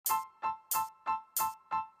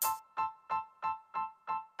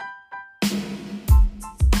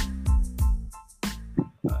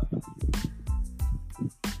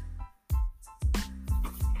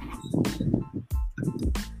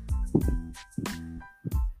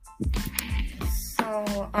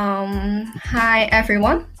Hi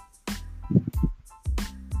everyone.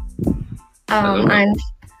 Hello. I'm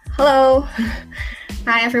hello.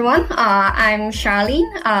 Hi everyone. I'm Charlene,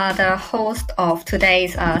 the host of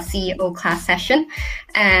today's CEO class session.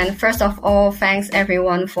 And first of all, thanks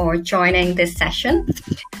everyone for joining this session.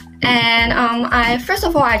 And I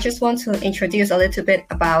just want to introduce a little bit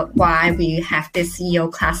about why we have this CEO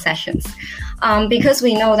class sessions. Because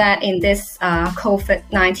we know that in this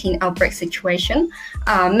COVID-19 outbreak situation,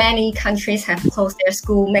 many countries have closed their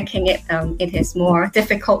school, making it is more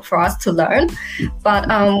difficult for us to learn. But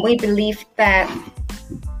we believe that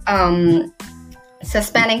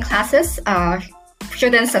suspending classes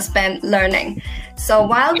shouldn't suspend learning. So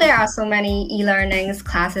while there are so many e-learnings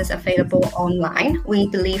classes available online, we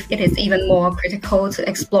believe it is even more critical to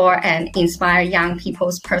explore and inspire young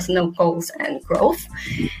people's personal goals and growth.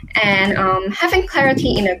 And having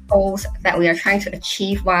clarity in the goals that we are trying to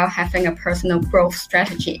achieve while having a personal growth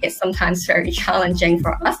strategy is sometimes very challenging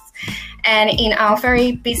for us. And in our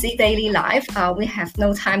very busy daily life, we have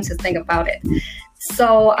no time to think about it.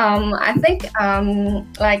 So I think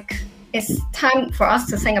it's time for us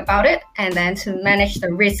to think about it and then to manage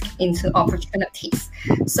the risk into opportunities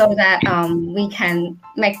so that we can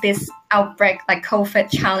make this outbreak like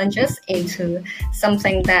COVID challenges into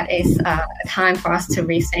something that is a time for us to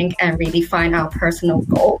rethink and really find our personal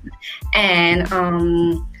goal. And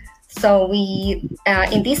so we,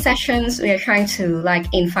 in these sessions, we are trying to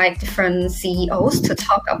invite different CEOs to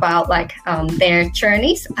talk about their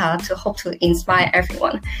journeys to hope to inspire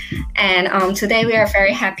everyone. And today we are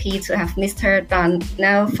very happy to have Mr.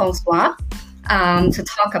 Darnell Francois to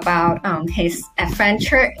talk about his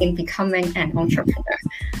adventure in becoming an entrepreneur.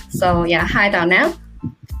 So yeah, hi Darnell.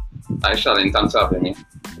 Hi Charlene, thanks for having me.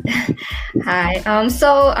 Hi.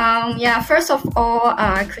 First of all,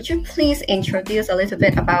 could you please introduce a little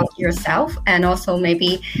bit about yourself and also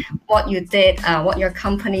maybe what you did, what your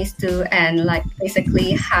companies do, and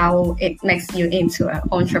basically how it makes you into an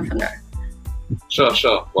entrepreneur?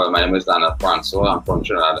 Sure. Well, my name is Darnell Francois. I'm from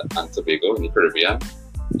Trinidad and Tobago in the Caribbean.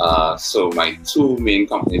 So my two main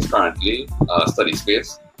companies currently,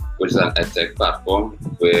 StudySpace, which is an edtech platform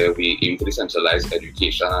where we aim to decentralize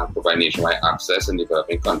education and provide nationwide access in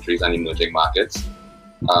developing countries and emerging markets.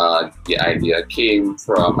 The idea came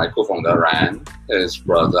from my co-founder Ryan. His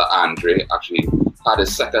brother Andre actually had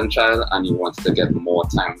his second child and he wanted to get more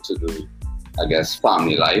time to do,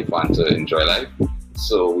 family life and to enjoy life.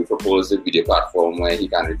 So we proposed a video platform where he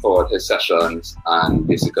can record his sessions and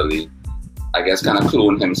basically, kind of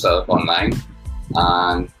clone himself online.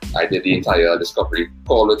 And I did the entire discovery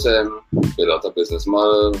call with him, built out a business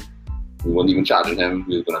model. We weren't even charging him.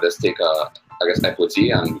 We were going to just take equity,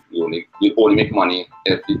 and we only make money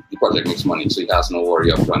if the project makes money, so he has no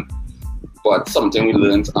worry up front. But something we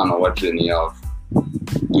learned on our journey of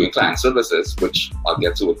doing client services, which I'll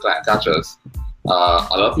get to with client catchers, a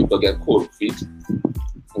lot of people get cold feet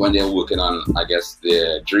when they're working on,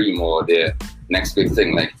 their dream or their next big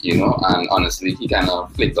thing, and honestly, he kind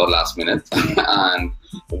of flicked out last minute and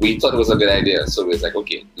we thought it was a good idea. So we was like,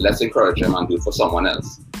 okay, let's encourage him and do it for someone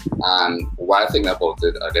else. And while thinking about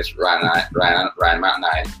it, Ryan and I, Ryan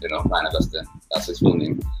Augustine, that's his full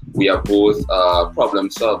name. We are both problem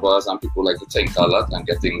solvers and people like to think a lot and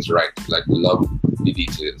get things right. We love the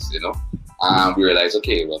details, And we realized,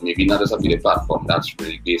 okay, well, maybe not just a video platform, that's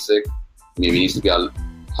really basic. Maybe it needs to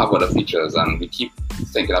have other features, and we keep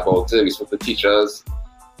thinking about it. We spoke to teachers,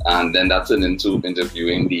 and then that turned into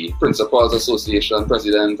interviewing the Principals Association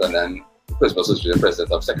president and then Principal Association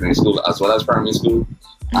president of secondary school as well as primary school.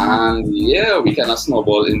 And yeah, we kind of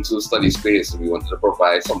snowballed into StudySpace. We wanted to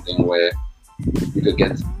provide something where we could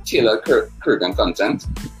get tailored curriculum content,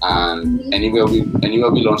 and anywhere we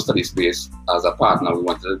launched StudySpace as a partner, we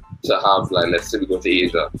wanted to have, let's say we go to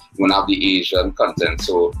Asia, we want to have the Asian content.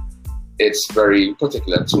 So it's very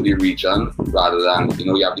particular to the region rather than,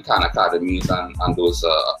 you have the Khan Academies and those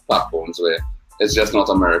platforms where it's just not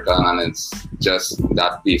American and it's just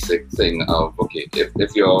that basic thing of, okay,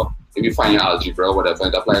 if you find your algebra or whatever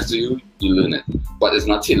it applies to you, you learn it. But it's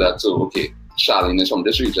not tailored to, okay, Charlene is from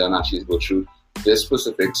this region and she's go through this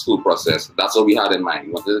specific school process. That's what we had in mind.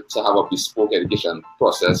 We wanted to have a bespoke education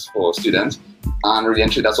process for students, and really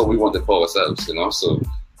actually that's what we wanted for ourselves, So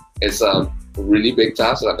it's a really big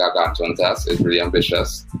task, a gargantuan task. It's really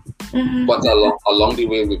ambitious. But along the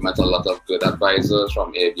way, we've met a lot of good advisors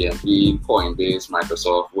from Airbnb, Coinbase,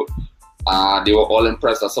 Microsoft. They were all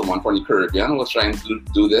impressed that someone from the Caribbean was trying to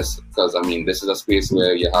do this, because this is a space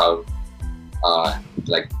where you have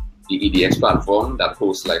the EDX platform that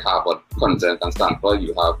hosts Harvard content and Stanford.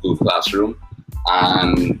 You have Google Classroom,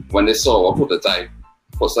 and when they saw our prototype,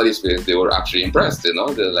 for study space, they were actually impressed, you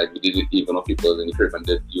know. They're like, we didn't even know people in the Caribbean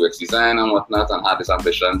did UX design and whatnot and had this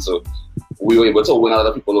ambition. So we were able to win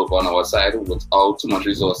other people over on our side without too much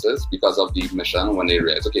resources because of the mission when they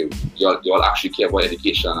realized, okay, you all actually care about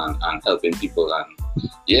education and helping people. And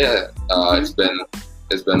yeah, it's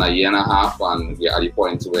been a year and a half, and we're at the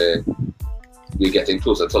point where we're getting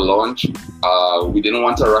closer to launch. We didn't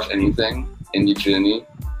want to rush anything in the journey,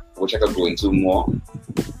 which I could go into more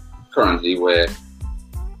currently, where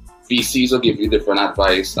VCs will give you different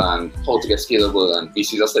advice and how to get scalable, and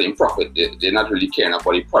VCs are studying profit. They're not really caring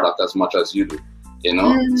about the product as much as you do, you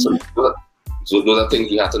know? So those are things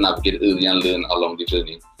you have to navigate early and learn along the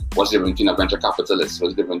journey. What's the difference between a venture capitalist?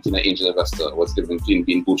 What's the difference between an angel investor? What's the difference between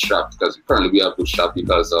being bootstrapped? Because currently we are bootstrapped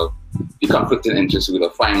because of the conflicting interests we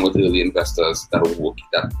would find with early investors that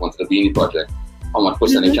wanted to be in the project. How much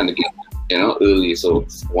percentage trying to get, you know, early. So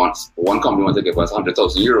once one company wanted to give us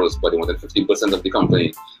 100,000 euros, but they wanted 15% of the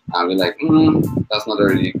company. And we're like, that's not a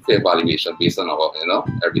really fair valuation based on our, you know,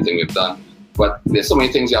 everything we've done. But there's so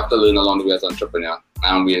many things you have to learn along the way as an entrepreneur,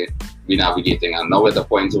 and we're navigating. And now we're at the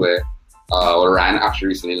point where Ryan actually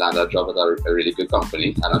recently landed a job at a really good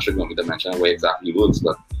company. And I'm sure you want me to mention where exactly he works,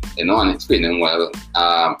 but you know, and it's paying well.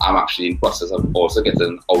 I'm actually in the process of also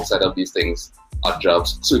getting outside of these things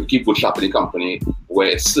jobs, so we keep bootstrapping the company where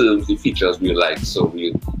it serves the features we like. So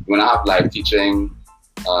we want to have live teaching,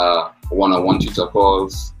 one-on-one tutor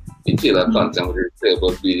calls, tailored content with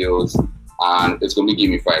replayable videos, and it's going to be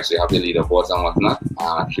gamified. So you have your leaderboards and whatnot.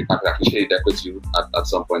 I could actually share that with you at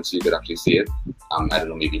some point so you could actually see it. I don't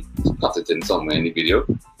know, maybe cut it in somewhere in the video.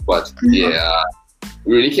 But yeah,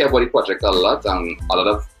 we really care about the project a lot, and a lot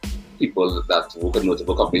of people that work at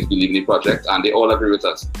notable companies believe in the project, and they all agree with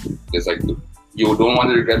us. It's like, you don't want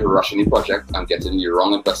to regret rushing the project and getting the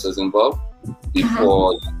wrong investors involved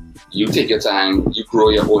before you take your time, you grow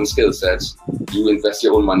your own skill sets, you invest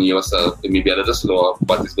your own money yourself. It may be a little slower,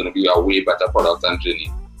 but it's going to be a way better product and journey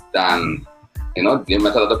than, you know, they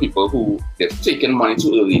met a lot of people who they've taken money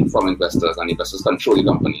too early from investors, and investors control the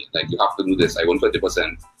company. Like, you have to do this, I want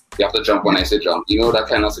 20%. You have to jump when I say jump. You know, that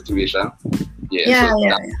kind of situation.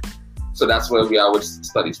 So that's where we are with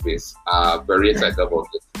Study Space. Very excited about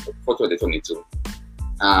it for 2022.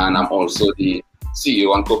 And I'm also the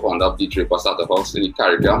CEO and co-founder of the Draper Startup House in the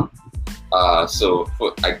Caribbean. So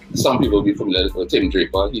some people will be familiar with Tim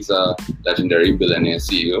Draper. He's a legendary billionaire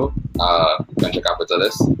CEO, venture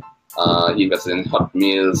capitalist. He invests in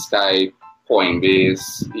Hotmail, Skype,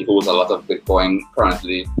 Coinbase. He holds a lot of Bitcoin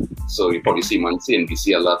currently. So you probably see him on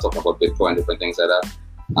CNBC a lot talking about Bitcoin, different things like that.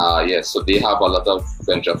 So they have a lot of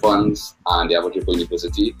venture funds, and they have a Draper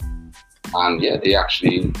University. And yeah, they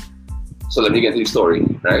actually, so let me get to the story,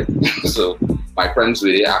 right? So my friends,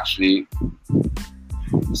 they actually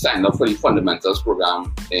signed up for the fundamentals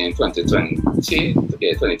program in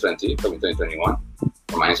 2021.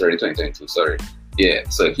 Mine's already 2022, sorry. Yeah,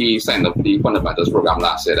 so he signed up for the fundamentals program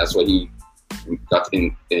last year. That's where he got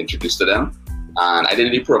introduced to them. And I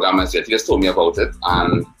didn't do the program as yet. He just told me about it.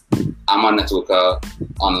 And I'm a networker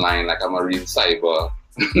online, like I'm a real cyber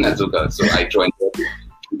networker. So I joined the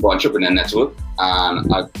Entrepreneur Network, and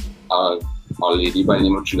a lady by the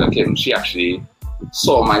name of Julia Kim, she actually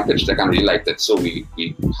saw my pitch deck and really liked it. So we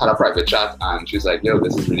had a private chat, and she's like, yo,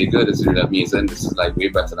 this is really good, this is really amazing, this is like way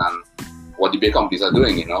better than what the big companies are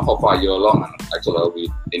doing, you know, how far you're along. And I told her we're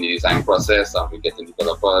in the design process, and we're getting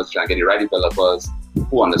developers, trying to get the right developers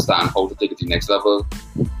who understand how to take it to the next level.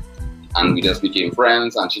 And we just became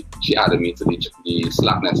friends, and she added me to the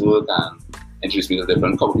Slack network and introduced me to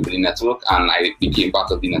different couple people in the network, and I became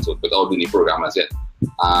part of the network without doing the program as yet.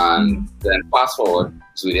 And then fast forward,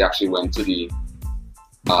 so they actually went to the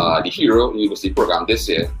Hero University program this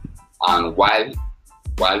year, and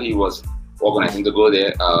while he was organizing to go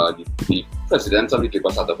there, the president of the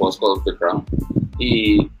Draper Startup House, called Vikram,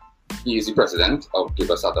 he is the president of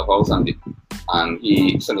Draper Startup House, and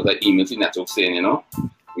he sent out an email to the network saying, you know,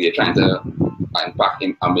 we are trying to impact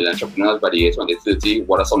 1 million entrepreneurs by the year 2030.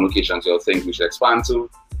 What are some locations you think we should expand to?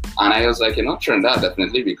 And I was like, you know, Trinidad,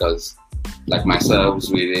 definitely, because like myself,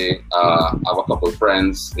 we have a couple of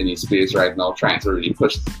friends in this space right now trying to really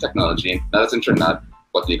push technology, not just in Trinidad,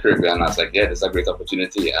 but the Caribbean. I was like, yeah, this is a great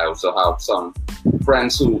opportunity. I also have some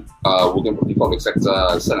friends who work in the public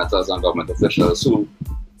sector, senators and government officials, who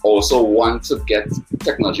also want to get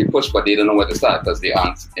technology pushed, but they don't know where to start because they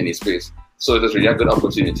aren't in this space. So it was really a good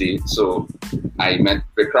opportunity. So I met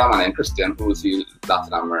Vikram and then Christian, who is the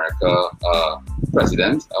Latin America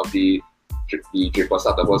president of the Draper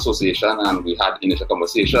Startup Association, and we had initial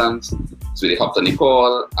conversations. So they hopped on the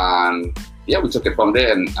call, and yeah, we took it from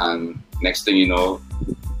there. And next thing you know,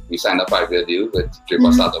 we signed a 5-year deal with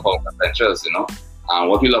Draper Startup Ventures, you know. And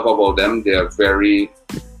what we love about them, they're very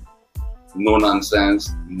no nonsense,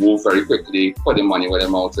 move very quickly, put the money where their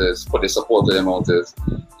mouth is, put the support where their mouth is.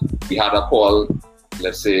 We had a call,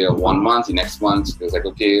 let's say 1 month, the next month, it was like,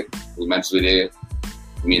 okay, we met today,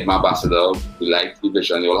 meet my ambassador, we like the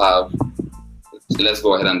vision you'll have, let's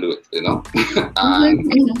go ahead and do it, you know? And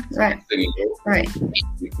right.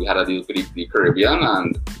 We had a deal with the Caribbean,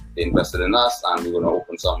 and they invested in us, and we're going to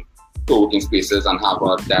open some co-working spaces and have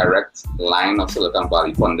a direct line of Silicon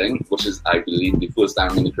Valley funding, which is, I believe, the first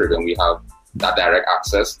time in the Caribbean we have that direct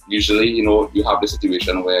access. Usually, you know, you have the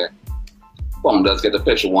situation where founders get a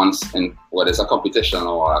pitch once in whether it's a competition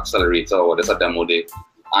or accelerator or there's a demo day,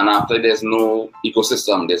 and after there's no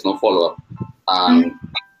ecosystem, there's no follow-up. And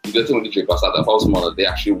the good thing with the Draper Startup House model, they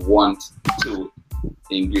actually want to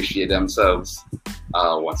ingratiate themselves.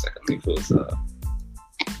 1 second, let me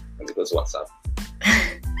close WhatsApp.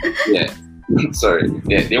 Yeah, sorry.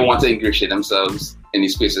 Yeah, they want to ingratiate themselves in the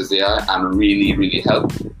spaces they are and really, really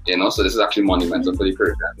help. You know, so this is actually monumental for the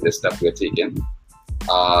Caribbean, this step we're taking.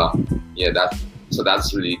 So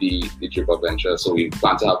that's really the Draper venture. So we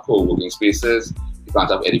plan to have co-working spaces, we plan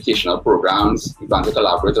to have educational programs, we plan to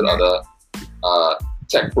collaborate with other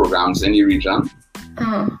tech programs in the region.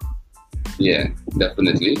 Yeah,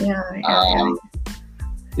 definitely. So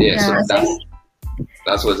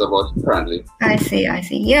that's what it's about currently. I see.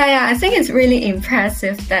 Yeah. I think it's really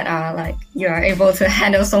impressive that like you are able to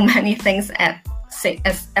handle so many things at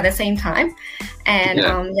the same time. And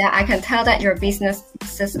I can tell that your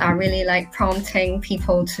businesses are really like prompting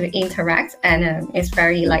people to interact, and it's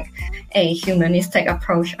very like a humanistic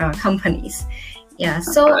approach companies. Yeah.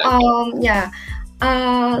 So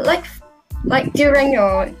like during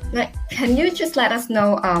your can you just let us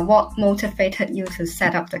know what motivated you to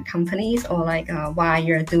set up the companies, or like why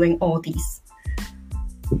you're doing all these?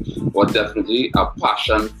 Well, definitely a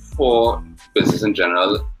passion for business in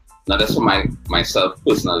general, not just for myself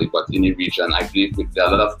personally, but in the region. I believe there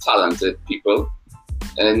are a lot of talented people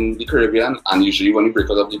in the Caribbean, and usually when we break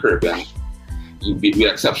out of the Caribbean,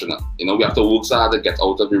 we're exceptional. You know, we have to work so hard to get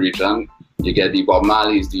out of the region. You get the Bob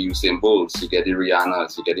Marleys, the Usain Bolts, you get the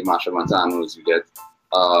Rihannas, you get the Marsha Montanos, you get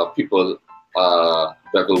people,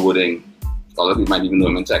 Bevel Wooding. A lot of people might even know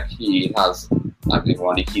him in tech. He has, I think,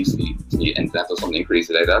 one of the keys to the internet or something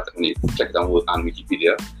crazy like that. When you check it on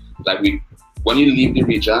Wikipedia, when you leave the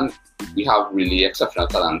region, we have really exceptional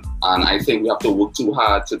talent, and I think we have to work too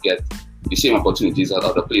hard to get the same opportunities at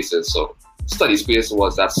other places. So Study Space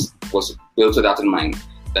was built with that in mind.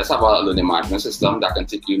 Let's have a learning management system that can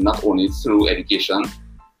take you not only through education,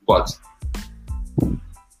 but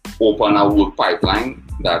open a work pipeline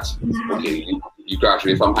that, okay, you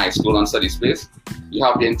graduate from high school on Study Space, you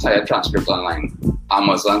have the entire transcript online.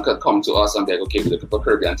 Amazon could come to us and be like, okay, we're looking for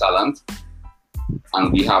Caribbean talent,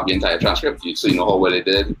 and we have the entire transcript. So you know how well they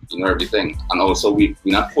did, you know everything. And also we're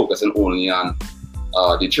not focusing only on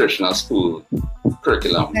the traditional school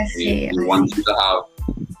curriculum. We want you to have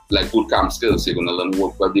like bootcamp skills. You're going to learn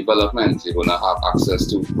work web development. You're going to have access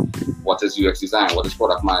to what is UX design, what is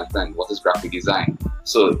product management, what is graphic design.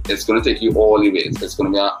 So it's going to take you all the way. It's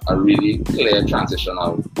going to be a really clear transition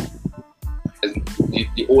of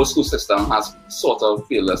the old school system has sort of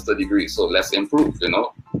failed us to a degree. So let's improve, you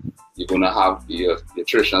know. You're going to have your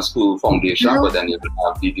traditional school foundation, but then you're going to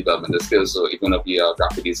have the developmental skills. So you're going to be a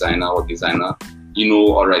graphic designer or designer. You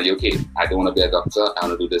know already, okay, I don't want to be a doctor, I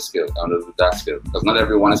want to do this skill, I want to do that skill. Because not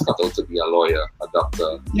everyone is cut out to be a lawyer, a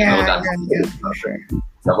doctor. For sure. You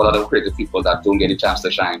have a lot of creative people that don't get a chance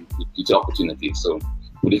to shine due to opportunities. So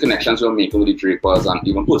with the connections we're making with the Drapers, and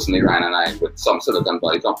even personally, Ryan and I, with some Silicon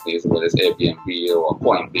Valley companies, whether it's Airbnb or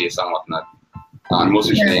Coinbase and whatnot. And most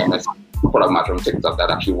recently, I met a product manager from TikTok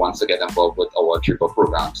that actually wants to get involved with our Draper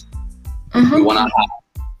programs. We want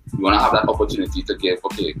to have that opportunity to give,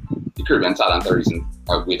 okay, the Caribbean talent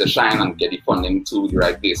a way to shine and get the funding to the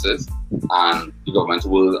right places, and the government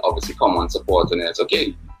will obviously come on support, and it's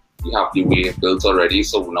okay, we have the way built already,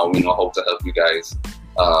 so now we know how to help you guys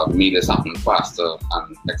make this happen faster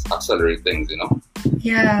and accelerate things, you know.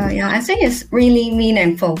 I think it's really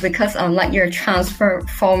meaningful because like you're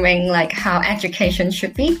transforming like how education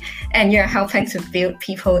should be, and you're helping to build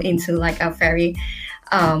people into like a very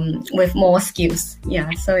with more skills.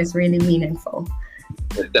 So it's really meaningful.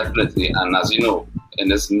 Definitely. And as you know, in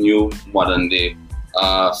this new modern day,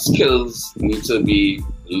 skills need to be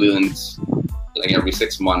learned like every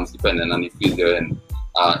 6 months, depending on the field you're in.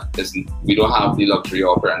 We don't have the luxury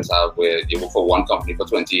our parents have, where you work for one company for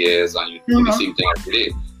 20 years and you do the same thing every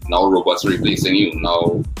day. Now robots are replacing you.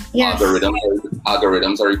 Now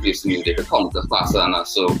algorithms are replacing you. They could count as faster than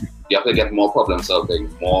us. So you have to get more problem solving,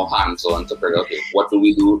 more hands-on to figure, okay, what do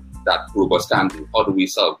we do that robots can do? How do we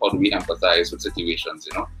solve? How do we empathize with situations?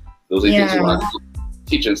 Those are things you want to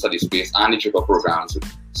teach in study space and the triple programs.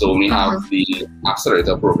 So when we have the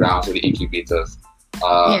accelerator programs or the incubators,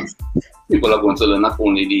 people are going to learn not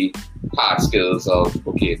only the hard skills of,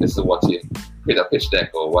 okay, this is what you create a pitch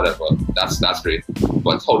deck or whatever. That's great.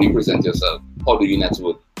 But how do you present yourself? How do you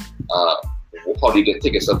network? How do you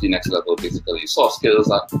take yourself to the next level, basically? Soft skills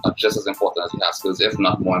are just as important as the hard skills, if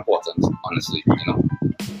not more important, honestly,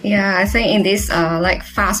 Yeah, I think in this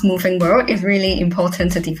fast-moving world, it's really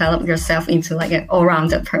important to develop yourself into an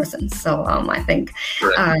all-rounded person. So I think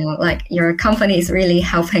your company is really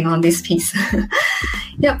helping on this piece.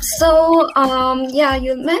 Yep. So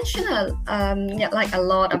you mentioned a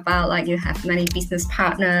lot about you have many business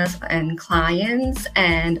partners and clients,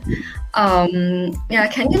 and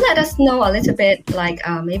can you let us know a little bit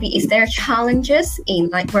maybe is there challenges in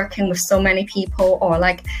working with so many people, or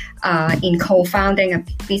in co-founding a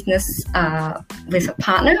business with a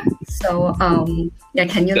partner? So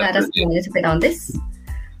can you let us know a little bit on this?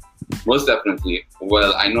 Most definitely.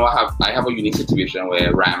 Well, I know I have a unique situation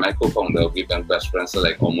where Ryan, my co-founder, we've been best friends for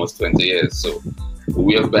almost 20 years. So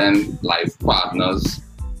we have been life partners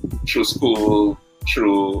through school,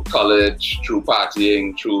 through college, through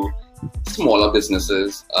partying, through smaller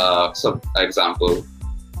businesses. So, for example,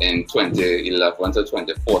 in 2011 to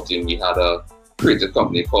 2014, we had a creative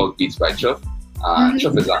company called Beats by Chuff.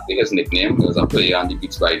 Chuff is actually his nickname. He was a player on the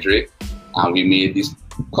Beats by Dre. And we made this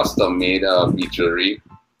custom-made beat jewelry.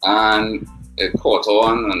 And it caught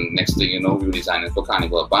on, and next thing you know, we were designing for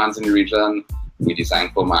carnival bands in the region. We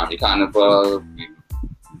designed for Miami Carnival.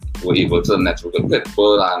 We were able to network with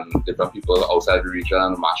Pitbull and different people outside the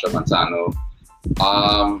region, Marsha Montano.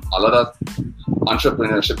 A lot of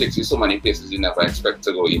entrepreneurship takes you so many places you never expect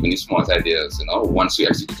to go, even the smallest ideas, once you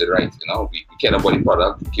execute it right. We cared about the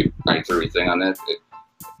product, we keep iterating on it.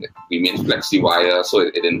 We made flexi wire so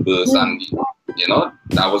it didn't burst, and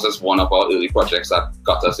that was just one of our early projects that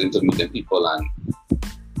got us into meeting people and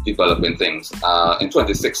developing things. In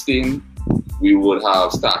 2016, we would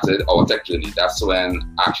have started our tech journey. That's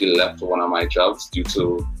when I actually left one of my jobs due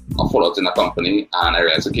to a fallout in a company, and I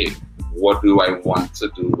realized, okay, what do I want to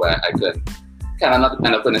do where I could kind of not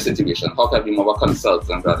end up in a situation? How can I be more of a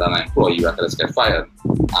consultant rather than an employee where I could just get fired?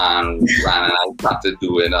 And Ryan and I started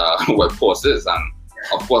doing web courses, and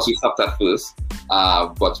of course we stopped at first,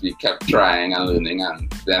 but we kept trying and learning,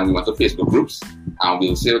 and then we went to Facebook groups, and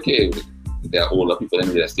we'll say, okay, there are older people in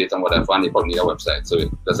real estate and whatever, and they probably need a website. So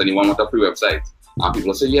does anyone want a free website? And people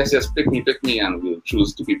will say, yes, pick me, and we'll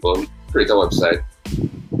choose 2 people, create a website.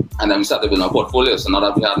 And then we started building our portfolio. So now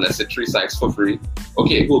that we have, let's say, 3 sites for free,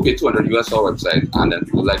 okay, who will pay $200 US for our website? And then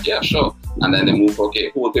people are like, yeah, sure. And then they move,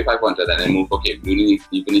 okay, who will pay $500? And then move, okay, we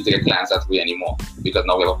need to get clients that way anymore, because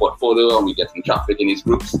now we have a portfolio and we're getting traffic in these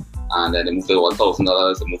groups. And then they move to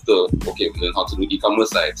 $1,000. They move to, okay, we learn how to do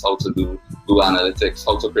e-commerce sites, how to do analytics,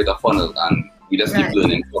 how to create a funnel. And we just keep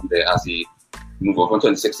learning from there as we move on from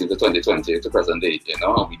 2016 to 2020 to present day.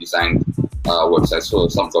 We designed websites for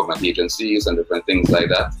some government agencies and different things like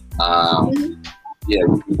that.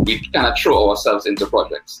 We kind of throw ourselves into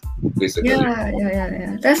projects, basically.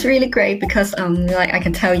 Yeah. That's really great, because I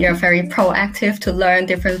can tell you're very proactive to learn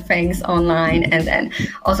different things online, and then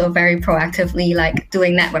also very proactively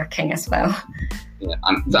doing networking as well. Yeah,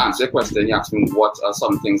 and to answer your question, you asked me what are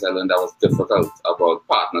some things I learned that was difficult about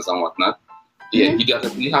partners and whatnot. Yeah, you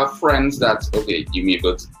definitely have friends that, okay, you may be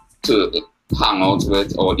able to hang out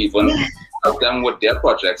with or even help them with their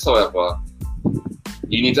projects. However,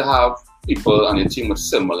 you need to have people on your team with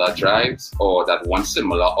similar drives or that want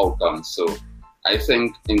similar outcomes. So I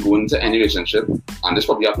think in going to any relationship, and this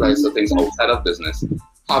probably applies to things outside of business,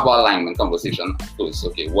 have an alignment conversation first.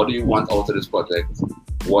 Okay, what do you want out of this project?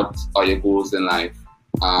 What are your goals in life?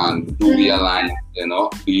 And do we align?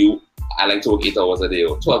 I like to work 8 hours a day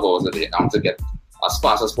or 12 hours a day. I want to get as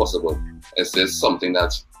fast as possible. Is this something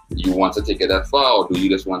that you want to take it that far, or do you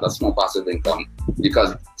just want a small passive income?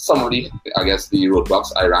 Because some of the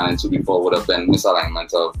roadblocks I ran into before would have been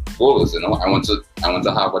misalignment of goals. I want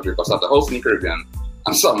to have what we call the house in the Caribbean,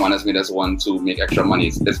 and someone has made us want to make extra money.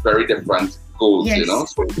 It's very different goals,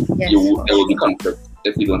 So there will be conflict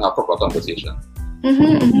if you don't have proper conversation.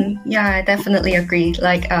 Yeah, I definitely agree.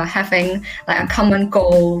 Having a common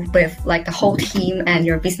goal with the whole team and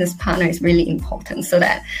your business partner is really important, so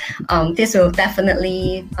that this will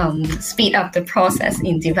definitely speed up the process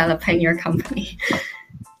in developing your company.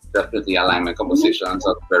 Definitely alignment conversations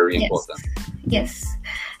are very important. Yes.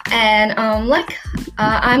 And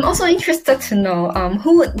I'm also interested to know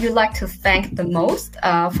who would you like to thank the most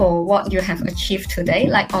for what you have achieved today,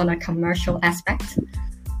 like on a commercial aspect?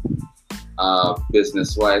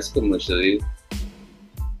 Business-wise, commercially,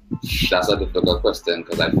 that's a difficult question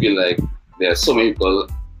because I feel like there are so many people,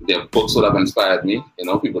 their books would have inspired me, you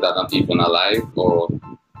know, people that aren't even alive or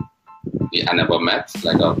I never met,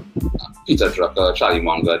 like Peter Drucker, Charlie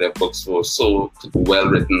Munger. Their books were so well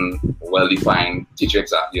written, well defined, teach you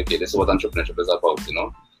exactly, okay, this is what entrepreneurship is about, you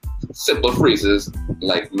know. Simple phrases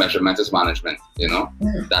like measurement is management, you know.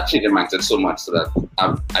 That changed my mindset so much so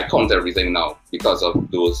that I count everything now because of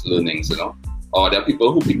those learnings, you know. Or there are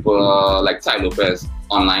people like Ty Lopez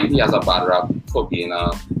online, he has a bad rap for being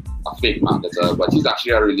a fake marketer, but he's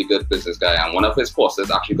actually a really good business guy. And one of his courses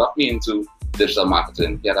actually got me into digital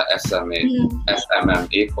marketing. He had an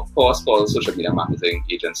SMMA course called Social Media Marketing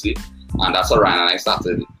Agency. And that's how Ryan and I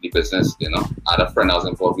started the business, you know. I had a friend I was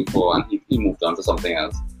involved before and he moved on to something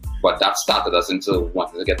else. But that started us into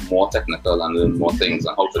wanting to get more technical and learn more things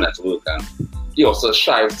and how to network. And he also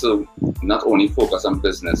strives to not only focus on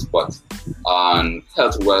business, but on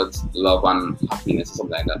health, wealth, love, and happiness, or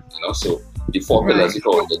something like that, you know. So the four pillars he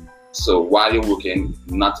called it. So while you're working,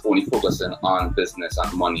 not only focusing on business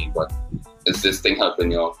and money, but is this thing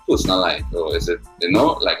helping your personal life? Or is it, you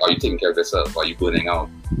know, like, are you taking care of yourself? Are you burning out?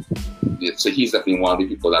 So he's definitely one of the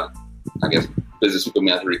people that, I guess, business people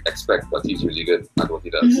may not really expect, but he's really good at what he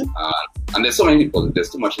does. And there's so many people. There's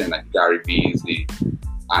too much in, like Gary Vee's, the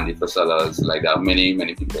Andy Frisella's, like there are many,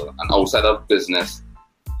 many people. And outside of business,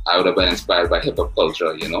 I would have been inspired by hip-hop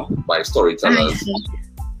culture, you know, by storytellers,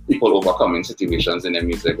 people overcoming situations in their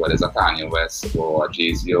music, whether it's a Kanye West or a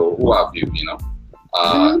Jay-Z or who have you, you know.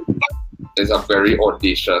 It's a very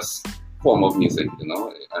audacious form of music, you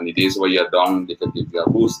know. And the days where you're down, they can give you a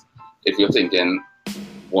boost. If you're thinking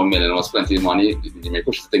 1 million was plenty of money, you may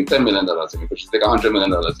push to think $10 million, you may push to think $100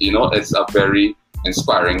 million. You know, it's a very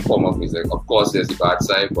inspiring form of music. Of course, there's the bad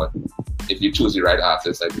side, but if you choose the right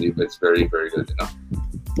artist, I believe it's very, very good, you know.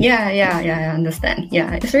 Yeah, I understand.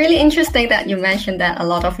 Yeah, it's really interesting that you mentioned that a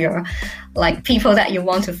lot of your like people that you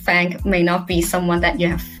want to thank may not be someone that you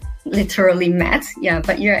have literally met. Yeah,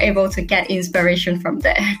 but you're able to get inspiration from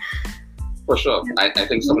there. For sure. I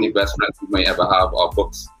think some of the best friends you may ever have are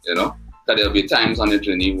books, you know. That there'll be times on your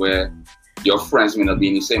journey where your friends may not be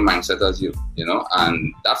in the same mindset as you, you know,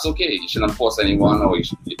 and that's okay. You shouldn't force anyone, or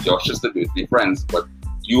you're just to be friends, but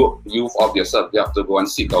you of yourself, you have to go and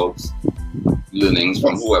seek out learnings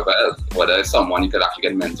from whoever else, whether it's someone you could actually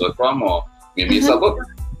get mentored from, or maybe it's a book.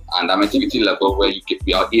 And that maturity level where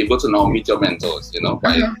we are able to now meet your mentors, you know,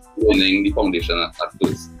 by learning the foundation at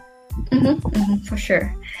first. For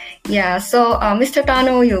sure. Yeah, so Mr.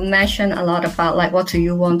 Dano, you mentioned a lot about like what do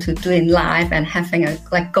you want to do in life, and having a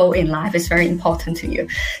like goal in life is very important to you.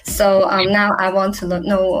 So now I want to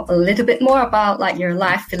know a little bit more about like your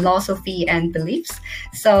life philosophy and beliefs.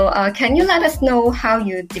 So can you let us know how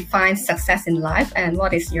you define success in life and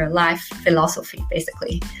what is your life philosophy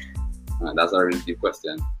basically? That's a really deep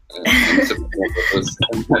question.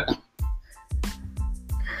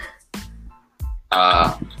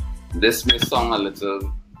 This may sound a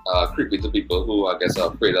little creepy to people who I guess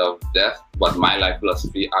are afraid of death, but my life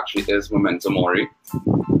philosophy actually is memento mori.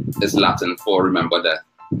 It's Latin for remember death.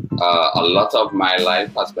 A lot of my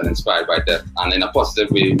life has been inspired by death, and in a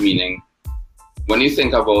positive way, meaning when you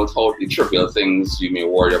think about how the trivial things you may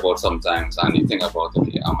worry about sometimes, and you think about,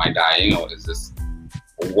 okay, am I dying, or is this,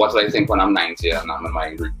 what do I think when I'm 90 and I'm in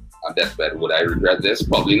my deathbed? Would I regret this?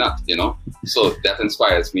 Probably not, you know. So that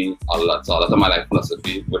inspires me a lot. So a lot of my life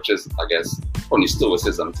philosophy, which is, I guess, from the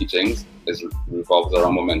Stoicism teachings, revolves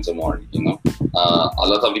around memento mori, you know. A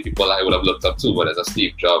lot of the people I would have looked up to, whether it's a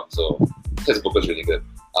Steve Jobs, so his book is really good.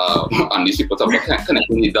 And these people talk about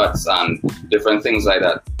connecting the dots and different things like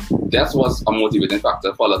that. That was a motivating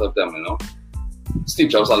factor for a lot of them, you know. Steve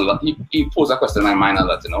Jobs, he posed a question in my mind a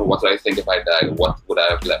lot, you know. What do I think if I die? What would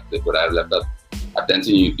I have left? Would I have left a dent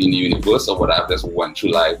in the universe, or would I have just went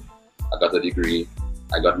through life? I got a degree,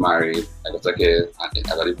 I got married, I got a kid, I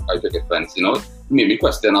took a fence, you know. It made me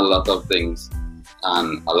question a lot of things,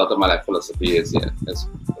 and a lot of my life philosophy is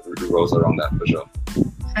revolves around that for sure.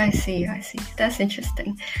 I see. That's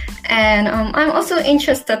interesting. And I'm also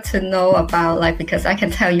interested to know about, like, because I can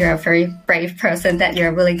tell you're a very brave person that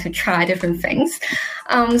you're willing to try different things.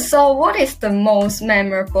 So what is the most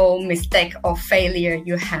memorable mistake or failure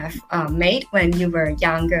you have made when you were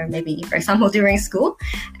younger, maybe, for example, during school?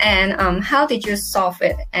 And how did you solve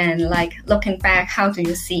it? And like, looking back, how do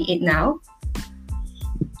you see it now?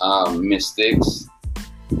 Mistakes.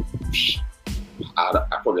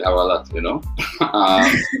 I probably have a lot, you know.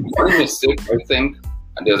 One mistake, I think,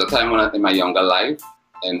 there was a time when in my younger life,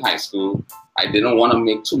 in high school, I didn't want to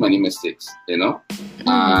make too many mistakes, you know,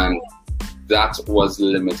 and that was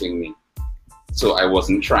limiting me. So I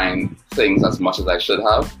wasn't trying things as much as I should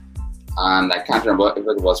have. And I can't remember if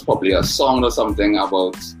it was probably a song or something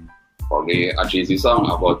about, probably a Jay-Z song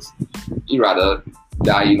about, you rather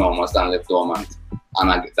die enormous than live dormant.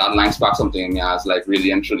 And that line sparked something in me. I was like,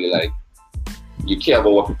 really and truly, like, you care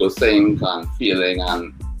about what people think and feeling.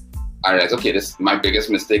 And I realized, okay, this my biggest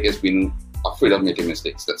mistake is being afraid of making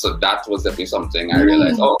mistakes. So that was definitely something I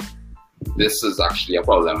realized, oh, this is actually a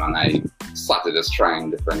problem. And I started just trying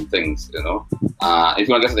different things, you know. If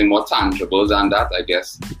you want to get something more tangible than that, I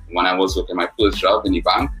guess when I was working my first job in the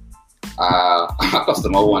bank, a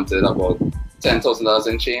customer wanted about $10,000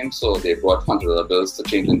 in change. So they brought $100 bills to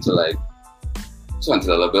change into like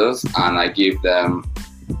 $20 bills. And I gave them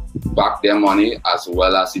back their money as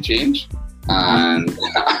well as the change. And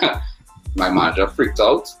my manager freaked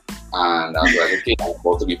out. And I was like, okay, I'm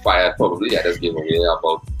about to be fired probably. I just gave away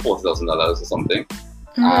about $40,000 or something.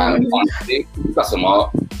 And honestly, the customer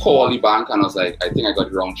called the bank and was like, I think I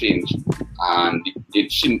got the wrong change. And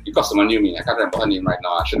the customer knew me. I can't remember her name right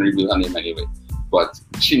now. I shouldn't reveal her name anyway. But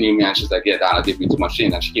she knew me and she's like, yeah, Dana gave me too much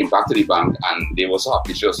change. And she came back to the bank and they were so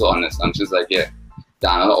happy. She was so honest. And she's like, yeah,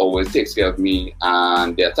 Dana always takes care of me.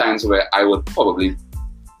 And there are times where I would probably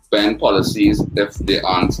bend policies if they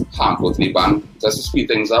aren't harmful to the bank just to speed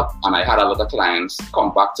things up. And I had a lot of clients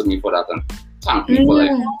come back to me for that and thank me for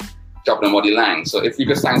like dropping them on the line. So if you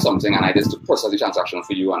could sign something and I just to process the transaction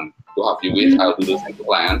for you and don't have you wait, I'll do those things for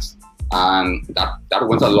clients. And that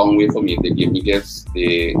went a long way for me. They gave me gifts.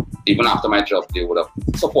 Even after my job, they would have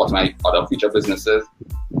supported my other future businesses.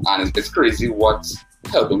 And it's crazy what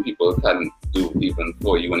helping people can do even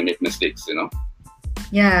for you when you make mistakes, you know?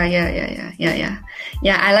 Yeah.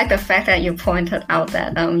 I like the fact that you pointed out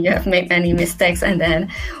that you have made many mistakes, and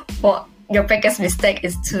then what your biggest mistake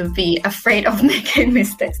is to be afraid of making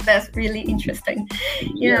mistakes. That's really interesting.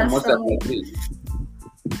 Most definitely.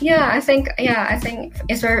 I think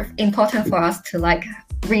it's very important for us to like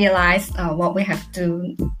realize what we have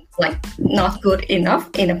to like not good enough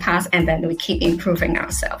in the past, and then we keep improving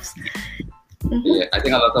ourselves. Yeah, I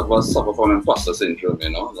think a lot of us suffer from imposter syndrome,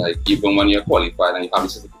 you know, like even when you're qualified and you have a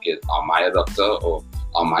certificate, am I a doctor or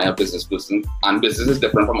am I a business person? And business is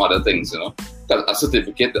different from other things, you know, because a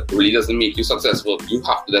certificate really doesn't make you successful. You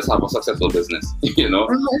have to just have a successful business, you know,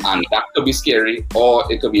 and that could be scary or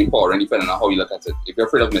it could be empowering depending on how you look at it. If you're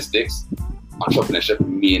afraid of mistakes, entrepreneurship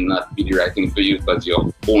may not be the right thing for you, but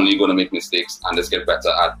you're only going to make mistakes and just get better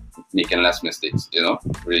at making less mistakes, you know?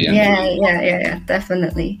 Really. Yeah,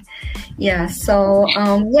 definitely. Yeah, so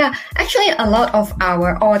actually a lot of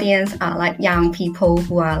our audience are like young people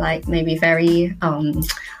who are like maybe very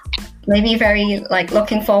like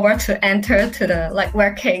looking forward to enter to the like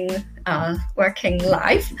working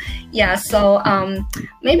life. Yeah, so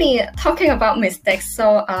maybe talking about mistakes.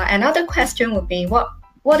 So another question would be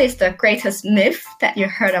what is the greatest myth that you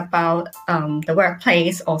heard about the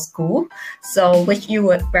workplace or school? So which you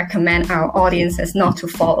would recommend our audiences not to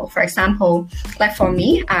follow? For example, like for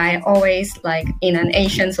me, I always like in an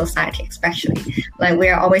Asian society, especially, like we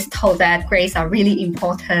are always told that grades are really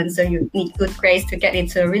important. So you need good grades to get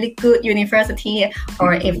into a really good university,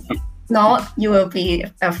 or if not, you will be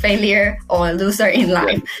a failure or a loser in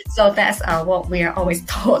life. So that's what we are always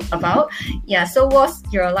taught about. Yeah. So what's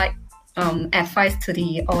your like advice to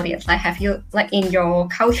the audience? Like, have you like in your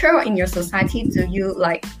culture or in your society, do you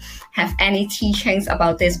like have any teachings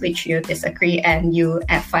about this which you disagree and you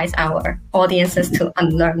advise our audiences to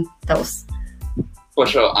unlearn those? For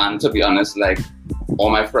sure. And to be honest, like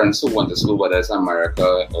all my friends who went to school, whether it's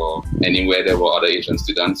America or anywhere there were other Asian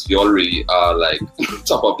students, you all really are like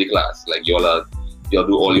top of the class. Like you'll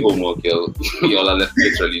do all the homework, you'll are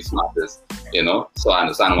literally smartest, you know? So I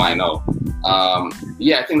understand why now.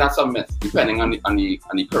 I think that's a myth, depending on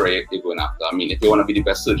the career you're going after. I mean, if you want to be the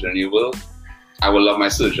best surgeon in the world, I would love my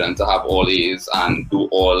surgeon to have all A's and do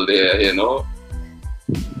all their, you know,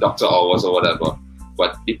 doctor hours or whatever.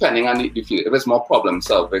 But depending on the field, if it's more problem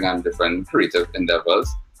solving and different creative endeavors,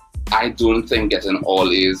 I don't think getting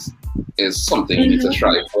all A's is something you need to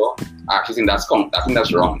strive for. I actually think that's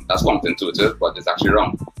wrong. That's counterintuitive, but it's actually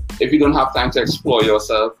wrong. If you don't have time to explore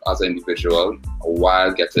yourself as an individual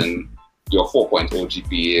while getting your 4.0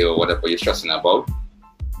 GPA or whatever you're stressing about,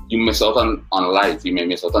 you miss out on life. You may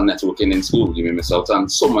miss out on networking in school. You may miss out on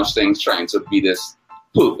so much things trying to be this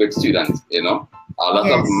perfect student, you know? A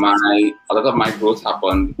lot of my growth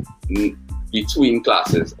happened between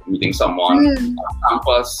classes, meeting someone on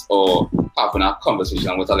campus or having a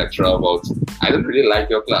conversation with a lecturer about, I don't really like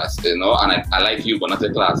your class, you know, and I like you, but not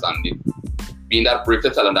your class. And being that brave to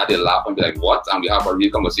tell them that, they laugh and be like, what? And we have a real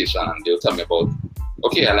conversation, and they'll tell me about,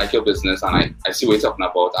 okay, I like your business, and I see what you're talking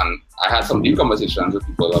about. And I had some deep conversations with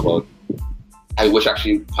people about, I wish I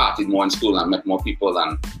actually partied more in school and met more people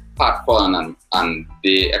and had fun, and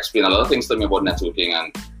they explain a lot of things to me about networking.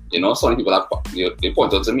 And some people they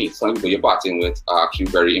point out to me, some people you're partying with are actually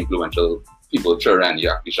very influential people, children. You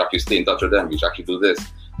should actually stay in touch with them. You should actually do this.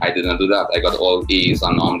 I didn't do that. I got all A's,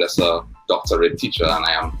 and now I'm just a doctorate teacher, and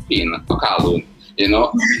I am paying a car loan.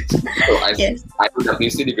 So Yes. I would definitely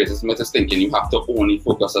see the greatest myth is thinking you have to only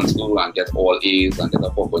focus on school and get all A's and get a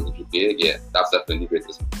 4.0 GPA. Yeah, that's definitely the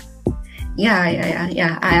greatest myth.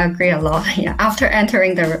 Yeah. I agree a lot. Yeah. After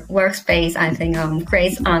entering the workspace, I think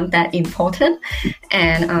grades aren't that important,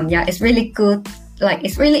 and it's really good. Like,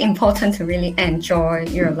 it's really important to really enjoy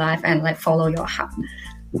your life and like follow your heart.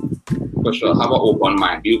 For sure, have an open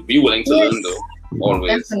mind. Be willing to learn, though.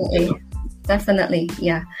 Always. Definitely.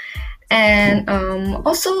 Yeah. And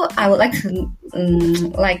also, I would like to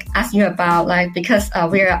ask you about because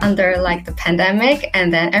we're under the pandemic,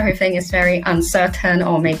 and then everything is very uncertain,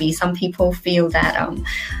 or maybe some people feel that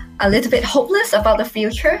a little bit hopeless about the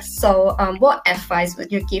future. So what advice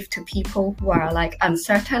would you give to people who are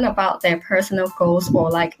uncertain about their personal goals,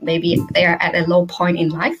 or maybe they are at a low point in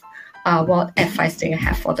life? What advice do you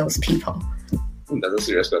have for those people? That's a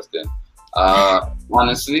serious question.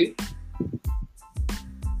 Honestly,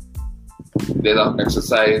 there's an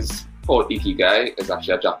exercise called Ikigai. It's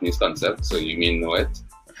actually a Japanese concept, so you may know it,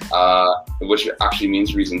 which actually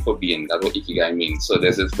means reason for being. That's what Ikigai means. So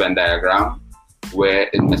there's this Venn diagram where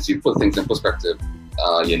it makes you put things in perspective.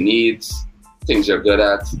 Your needs, things you're good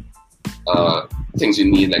at, things you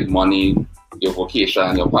need like money, your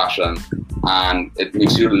vocation, your passion, and it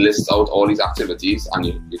makes you list out all these activities, and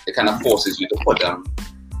it kind of forces you to put them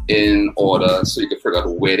in order so you can figure out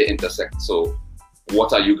where they intersect. So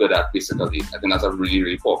what are you good at, basically? I think that's a really,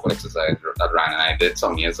 really powerful exercise that Ryan and I did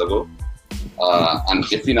some years ago. And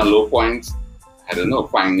if you're in a low point, I don't know,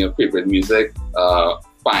 find your favorite music,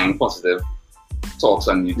 find positive talks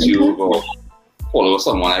on YouTube, or follow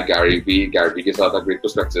someone like Gary Vee. Gary Vee gives out a great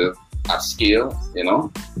perspective at scale,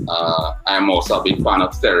 I am also a big fan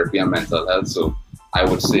of therapy and mental health. So I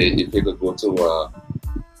would say if you could go to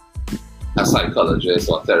a psychologist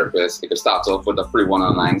or therapist, you could start off with a free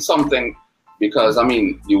one-on-one, something. Because,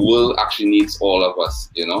 you will actually need all of us,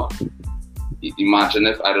 Imagine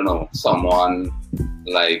if, I don't know, someone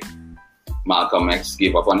like Malcolm X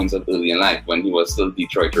gave up on himself early in life when he was still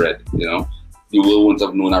Detroit Red, You wouldn't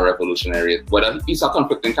have known a revolutionary. Whether he's a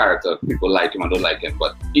conflicting character, people like him or don't like him,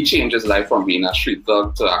 but he changed his life from being a street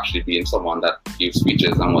thug to actually being someone that gives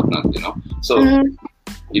speeches and whatnot, So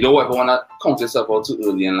you don't ever want to count yourself out too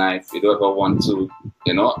early in life. You don't ever want to,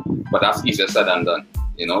 but that's easier said than done.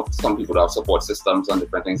 Some people have support systems and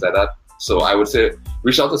different things like that. So I would say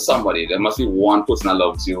reach out to somebody. There must be one person that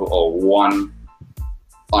loves you, or one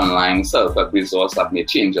online self-help resource that may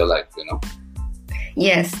change your life,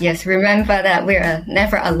 Yes. Remember that we're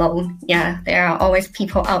never alone. Yeah, there are always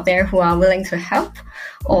people out there who are willing to help,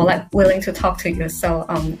 or willing to talk to you. So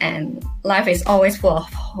and life is always full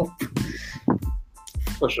of hope.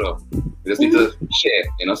 For sure. We just need to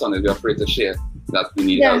share. Sometimes we're afraid to share that we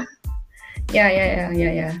need help.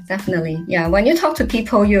 Yeah, definitely. Yeah, when you talk to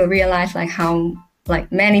people, you realize how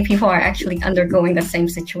many people are actually undergoing the same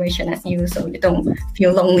situation as you, so you don't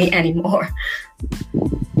feel lonely anymore.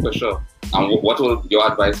 For sure. And what will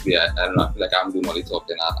your advice be? I don't know. I feel like I'm doing all the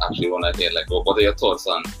talking. I actually want to hear what are your thoughts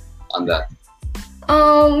on that?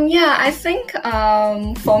 I think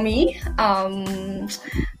for me,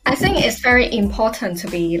 I think it's very important to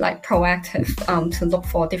be proactive, to look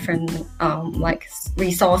for different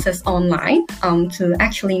resources online, to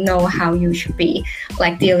actually know how you should be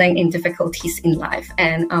dealing in difficulties in life,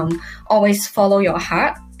 and always follow your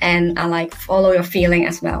heart, and follow your feeling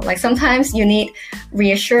as well. Sometimes you need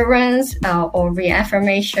reassurance or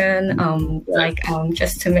reaffirmation,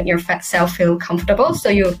 just to make yourself feel comfortable. So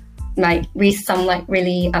you might read some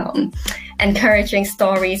really encouraging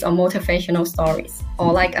stories or motivational stories,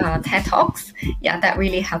 or TED Talks. Yeah, that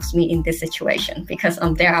really helps me in this situation, because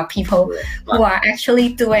there are people who are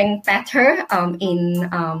actually doing better in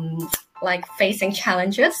facing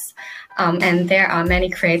challenges, and there are many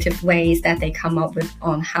creative ways that they come up with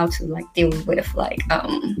on how to deal with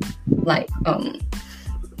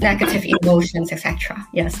negative emotions, etc.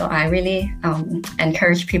 Yeah, so I really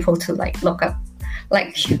encourage people to look up,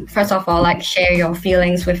 first of all, share your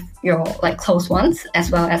feelings with your close ones, as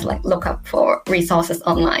well as look up for resources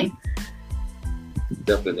online.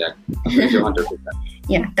 Definitely, I agree 100%.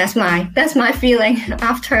 Yeah, that's my feeling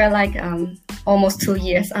after almost 2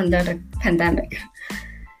 years under the pandemic.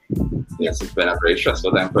 Yes, it's been a very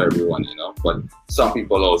stressful time for everyone, you know. But some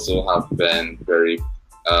people also have been very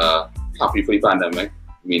happy for the pandemic,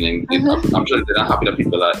 meaning I'm sure they're not happy that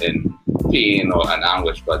people are in pain or an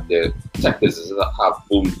anguish, but the tech businesses have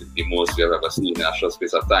boomed the most we have ever seen in a short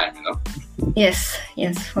space of time, you know. Yes,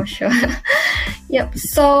 for sure. Yep.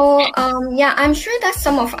 So yeah, I'm sure that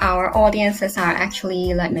some of our audiences are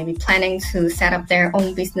actually like maybe planning to set up their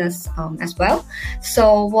own business as well.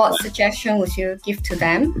 So what suggestion would you give to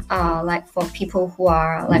them, like for people who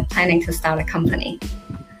are like planning to start a company?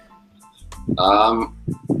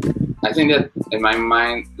 I think that in my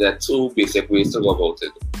mind, there are two basic ways to go about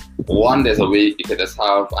it. One, there's a way you can just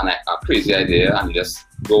have a crazy idea and you just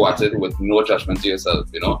go at it with no judgment to yourself,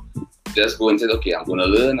 you know. Just go into it, okay, I'm going to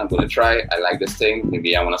learn, I'm going to try, I like this thing,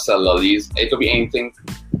 maybe I want to sell lollies. It could be anything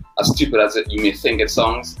as stupid as it you may think it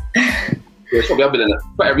sounds. There's probably $1 billion.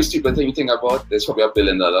 For every stupid thing you think about, there's probably $1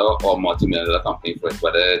 billion or multi-million-dollar company for it,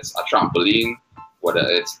 whether it's a trampoline, whether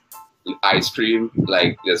it's ice cream.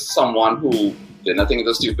 Like, there's someone who did nothing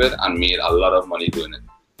so stupid and made a lot of money doing it,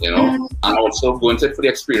 you know. And also go into it for the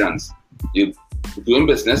experience. You doing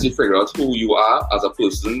business, you figure out who you are as a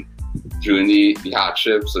person during the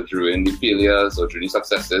hardships or during the failures or during the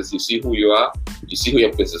successes. You see who you are, you see who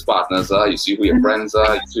your business partners are, you see who your friends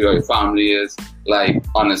are, you see who your family is. Like,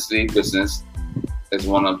 honestly, business is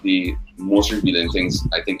one of the most revealing things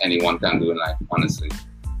I think anyone can do in life, honestly.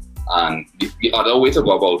 And the other way to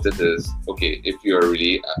go about it is, okay, if you're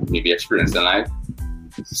really maybe experienced in life,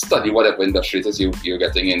 study whatever industry it is you're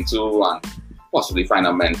getting into and possibly find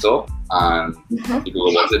a mentor, and you go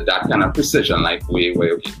about it that kind of precision, like way,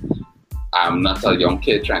 okay, I'm not a young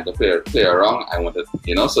kid trying to play around. I want to,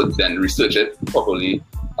 you know, so then research it properly,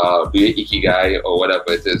 do your ikigai or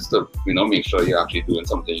whatever it is to, you know, make sure you're actually doing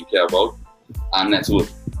something you care about, and network.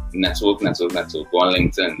 Go on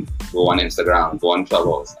LinkedIn, go on Instagram, go on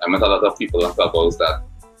Clubhouse. I met a lot of people on Clubhouse that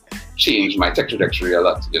changed my tech trajectory a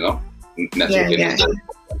lot, you know.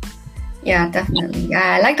 Yeah, definitely.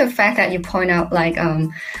 Yeah, I like the fact that you point out like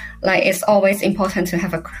it's always important to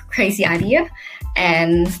have a crazy idea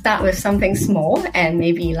and start with something small, and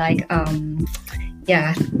maybe like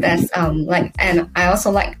that's like, and I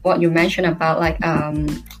also like what you mentioned about like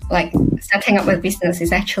setting up a business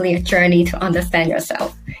is actually a journey to understand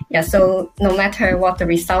yourself. Yeah, so no matter what the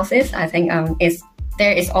result is, I think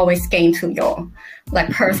there is always gain to your like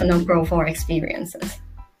personal growth or experiences.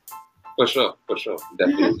 For sure,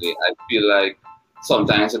 definitely. I feel like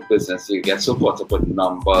sometimes in business you get so caught up with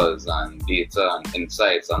numbers and data and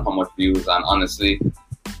insights and how much views, and honestly,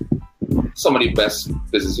 some of the best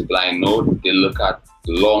business people I know, they look at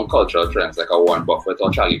long cultural trends like a Warren Buffett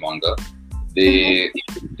or Charlie Munger. They're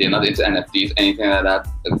not into NFTs, anything like that,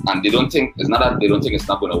 and they don't think it's not that they don't think it's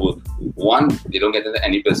not going to work. One, they don't get into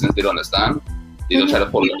any business they don't understand. They don't try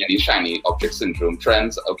to follow any shiny object syndrome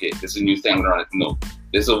trends. Okay, this is a new thing, I'm gonna run it. No,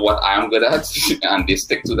 this is what I am good at, and they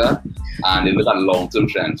stick to that. And they look at long-term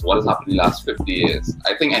trends. What has happened in the last 50 years?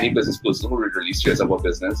 I think any business person who really serious about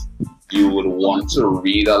business, you would want to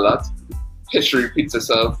read a lot. History repeats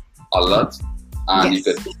itself a lot, and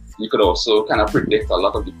you could also kind of predict a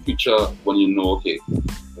lot of the future when you know, okay,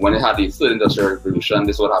 when they had the third industrial revolution,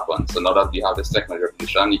 this is what happened. So now that we have this technology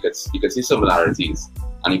revolution, you could see similarities,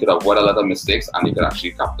 and you could avoid a lot of mistakes, and you could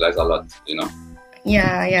actually capitalize a lot, you know.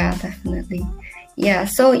 Yeah, definitely. Yeah,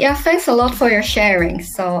 so yeah, thanks a lot for your sharing.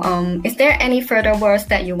 So is there any further words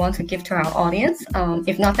that you want to give to our audience?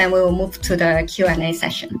 If not, then we will move to the Q&A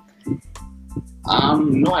session.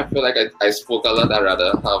 No, I feel like I spoke a lot. I'd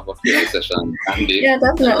rather have a Q&A session. Yeah,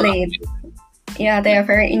 definitely. Yeah, they are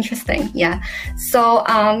very interesting. Yeah. So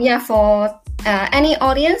for any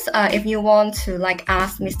audience, if you want to like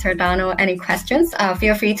ask Mr. Dano any questions,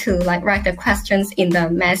 feel free to like write the questions in the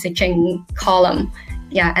messaging column.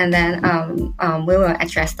 Yeah, and then we will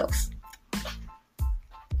address those.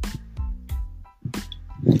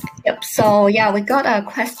 Yep. So yeah, we got a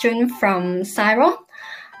question from Cyril.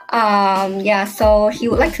 So he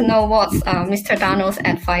would like to know what's Mr. Dano's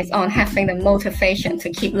advice on having the motivation to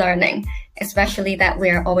keep learning, especially that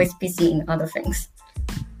we're always busy in other things.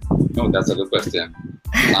 No, that's a good question.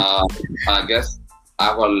 I guess I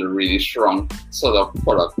have a really strong sort of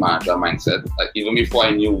product manager mindset. Like, even before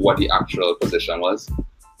I knew what the actual position was,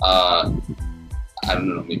 I don't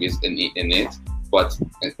know, maybe it's innate, but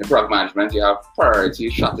in product management, you have priority,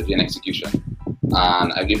 strategy, and execution.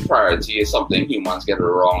 And I think priority is something humans get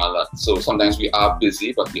wrong a lot. So sometimes we are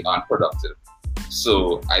busy, but we aren't productive.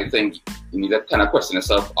 So I think you need to kind of question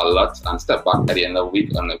yourself a lot and step back at the end of the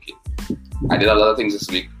week and, okay, I did a lot of things this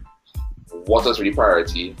week. What was really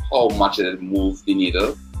priority? How much did it move the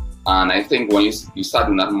needle? And I think when you start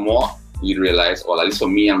doing that more we realized, or at least for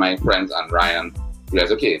me and my friends and Ryan,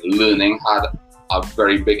 realized, okay, learning had a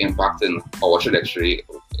very big impact in our trajectory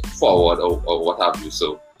forward or what have you.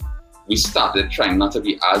 So we started trying not to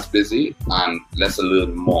be as busy and let's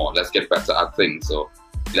learn more, let's get better at things. So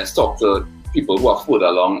let's talk to people who are further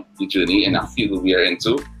along the journey in a field we are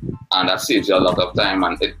into, and that saves you a lot of time,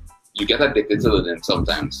 and you get addicted to learning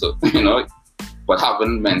sometimes. So, but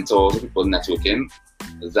having mentors, people networking,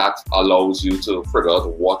 that allows you to figure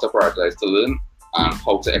out what to prioritize to learn and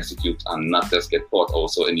how to execute, and not just get caught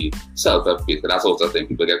also in the self-help phase. That's also a thing,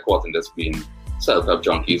 people get caught in just being self-help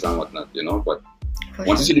junkies and whatnot, but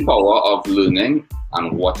once you see the power of learning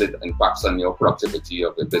and what it impacts on your productivity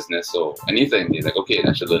of the business or anything, you're like, okay,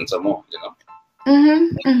 I should learn some more,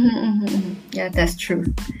 Yeah, that's true.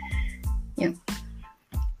 Yeah.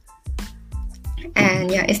 And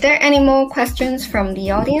yeah, is there any more questions from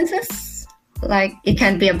the audiences? Like, it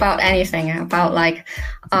can be about anything, about like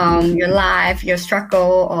your life, your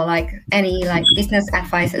struggle, or like any like business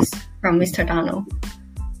advices from Mr. Donald.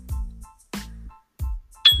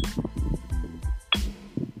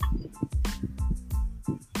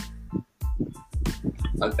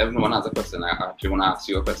 Everyone has a question. I actually want to ask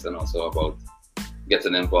you a question also about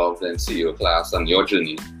getting involved in CEO class and your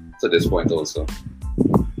journey to this point also.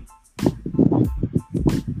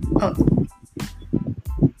 Oh,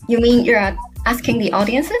 you mean you're asking the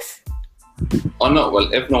audiences? Oh no,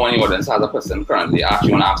 well, if no one in the audience has a question currently, I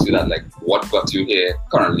actually want to ask you that, like, what got you here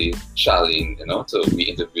currently, Charlene, to be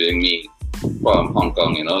interviewing me from Hong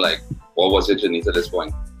Kong, like, what was your journey to this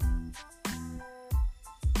point?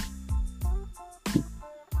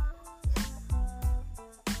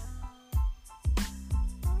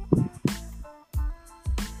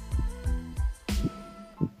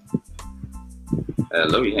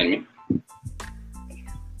 Hello, you hear me?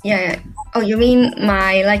 Yeah. Oh, you mean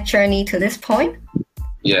my like journey to this point?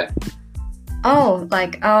 Yeah. Oh,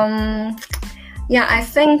 like yeah, I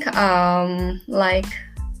think like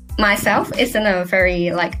myself isn't a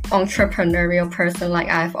very like entrepreneurial person. Like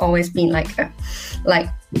I've always been like a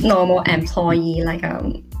normal employee,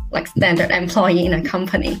 like standard employee in a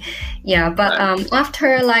company. Yeah, but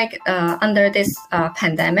after like under this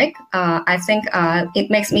pandemic, I think it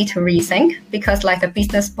makes me to rethink, because like the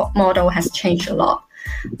business model has changed a lot.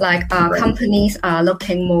 Like companies are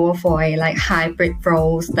looking more for a like hybrid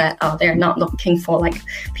roles, that they're not looking for like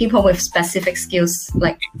people with specific skills.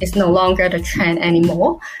 Like it's no longer the trend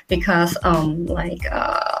anymore, because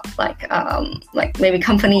like maybe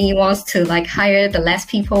company wants to like hire the less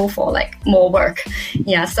people for like more work.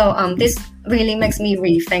 Yeah, so this really makes me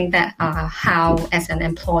rethink that how as an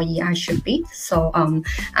employee I should be. So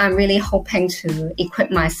I'm really hoping to equip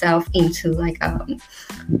myself into like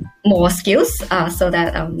more skills so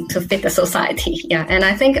that to fit the society. Yeah, and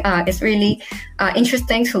I think it's really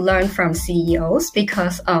interesting to learn from CEOs,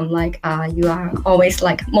 because like you are always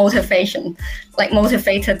like motivated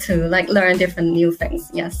to like learn different new things.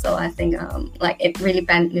 Yeah, so I think like it really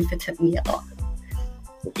benefited me a lot.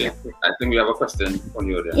 Okay, I think we have a question from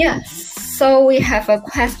you there. Yes, so we have a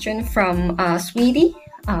question from Sweetie.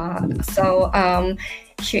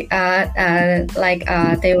 She they're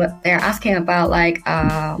asking about like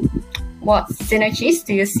what synergies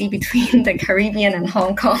do you see between the Caribbean and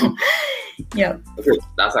Hong Kong? Yeah. Okay,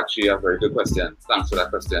 that's actually a very good question. Thanks for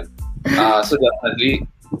that question. So definitely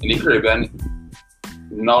in the Caribbean,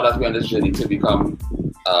 now that we're on this journey to become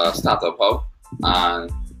a startup hub,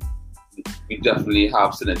 and we definitely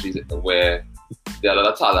have synergies where there are a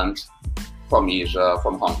lot of talent from Asia,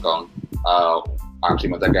 from Hong Kong. Actually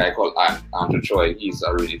met a guy called Andrew Choi. He's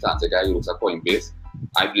a really talented guy. He works at Coinbase.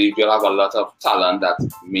 I believe you'll have a lot of talent that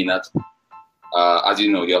may not, as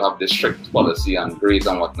you know, you'll have this strict policy and grades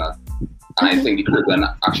and whatnot. And I think the Caribbean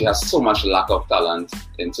actually has so much lack of talent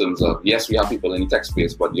in terms of, yes, we have people in the tech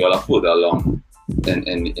space, but you'll are further along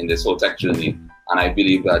in this whole tech journey. And I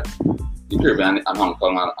believe that the Caribbean and Hong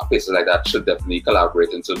Kong and places like that should definitely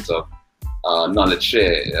collaborate in terms of knowledge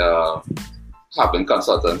share, having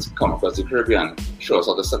consultants come across the Caribbean, show us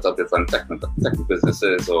how to set up different tech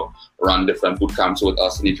businesses or run different boot camps with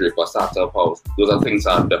us in the Draper Startup House. Those are things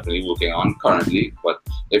I'm definitely working on currently, but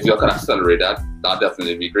if you can accelerate that, that'd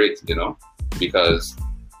definitely be great, because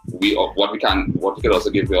what we can also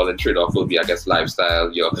give you all in trade-off will be, I guess, lifestyle.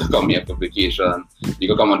 You can come here for vacation, you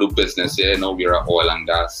can come and do business here. We're an oil and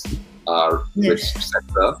gas rich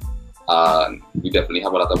sector. We definitely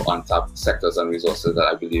have a lot of untapped sectors and resources that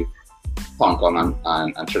I believe Hong Kong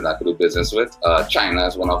and Trinidad could do business with. China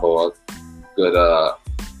is one of our good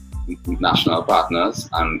national partners,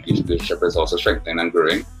 and the relationship is also strengthening and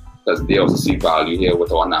growing, because they also see value here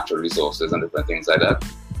with our natural resources and different things like that.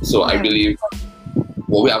 So I believe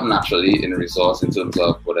what we have naturally in resource in terms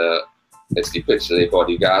of whether it's the pitch lake or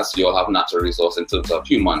the gas, you'll have natural resource in terms of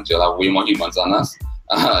humans. You'll have way more humans than us,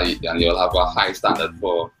 and you'll have a high standard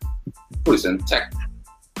for producing tech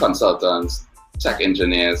consultants, tech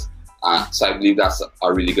engineers. So I believe that's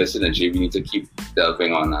a really good synergy we need to keep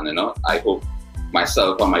delving on. And I hope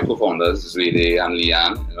myself and my co-founders, Zwede and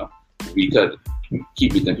Leanne, we could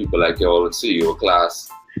keep meeting people like you all, CEO class,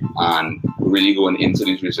 and really going into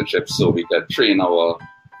these relationships so we could train our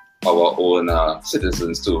own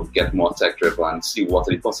citizens to get more tech driven, see what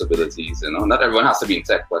are the possibilities. Not everyone has to be in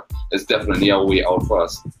tech, but it's definitely a way out for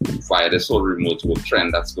us via this whole remote work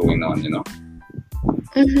trend that's going on.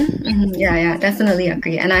 Yeah, definitely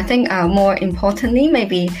agree. And I think more importantly,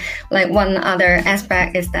 maybe like one other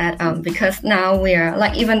aspect is that because now we are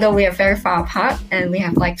like, even though we are very far apart and we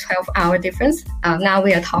have like 12-hour difference, now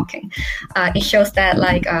we are talking. It shows that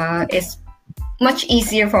like it's much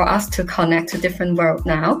easier for us to connect to different world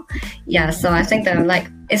now. Yeah, so I think that like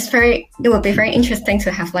it would be very interesting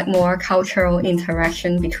to have like more cultural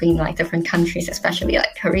interaction between like different countries, especially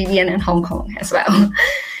like Caribbean and Hong Kong as well.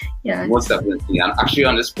 Yeah, most definitely. And actually,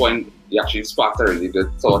 on this point, you actually sparked a really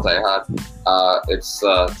good thought I had. It's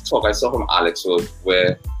a talk I saw from Alex Wood,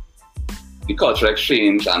 where the cultural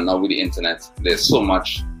exchange, and now with the internet, there's so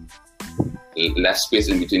much less space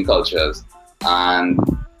in between cultures, and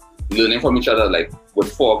learning from each other, like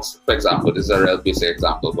with forks, for example. This is a real basic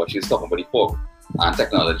example, but she's talking about the fork and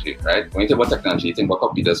technology, right? When you think about technology, you think about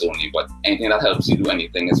computers only, but anything that helps you do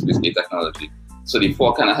anything is basically technology. So the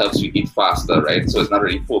fork kind of helps you eat faster, right? So it's not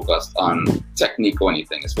really focused on technique or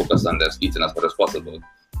anything. It's focused on just eating as much as possible.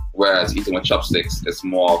 Whereas eating with chopsticks, it's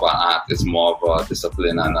more of an art, it's more of a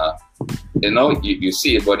discipline, and you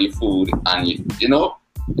see it body food, and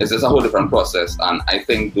it's just a whole different process. And I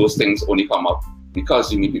think those things only come up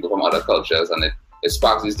because you meet people from other cultures, and it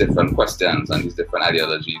sparks these different questions and these different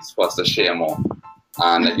ideologies for us to share more.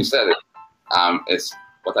 And like you said, it's,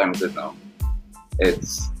 what time is it now?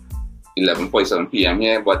 It's 11:47 p.m.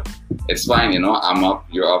 here, but it's fine, I'm up,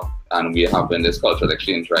 you're up, and we're having this cultural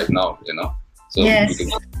exchange right now, So yes.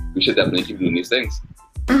 we should definitely keep doing these things.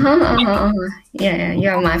 Yeah,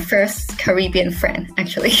 you're my first Caribbean friend,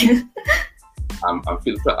 actually. I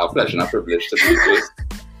feel a pleasure and a privilege to be with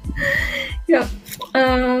you.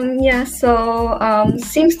 Yeah. So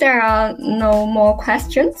seems there are no more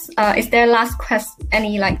questions. Is there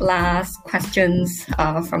any last questions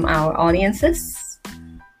from our audiences?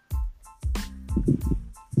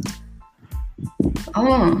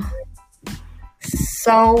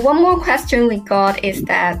 So one more question we got is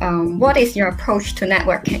that what is your approach to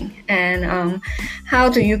networking, and how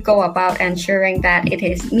do you go about ensuring that it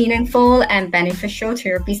is meaningful and beneficial to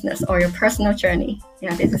your business or your personal journey?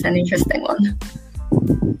 Yeah, this is an interesting one.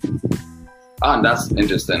 That's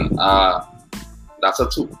interesting. That's a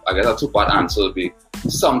two-part answer would be,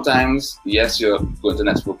 sometimes, yes, you're going to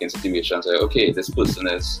networking situations where, okay, this person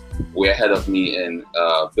is way ahead of me in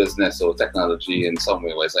business or technology in some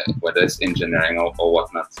way, whether it's engineering or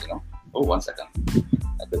whatnot, Oh, 1 second.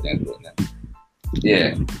 Everything's going in.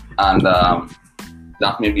 Yeah, and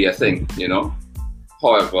that may be a thing,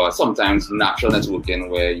 However, sometimes natural networking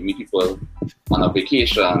where you meet people on a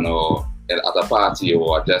vacation or at a party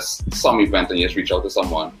or just some event and you just reach out to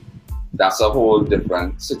someone, that's a whole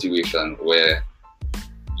different situation where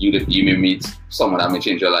you may meet someone that may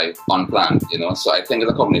change your life unplanned, So I think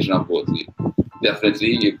it's a combination of both.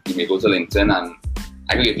 Definitely, you may go to LinkedIn, and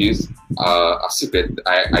I can give you a secret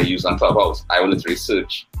I use on Clubhouse. I will literally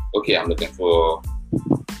search, okay, I'm looking for,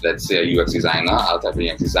 let's say, a UX designer. I'll type in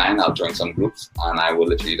UX design, I'll join some groups, and I will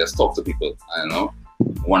literally just talk to people.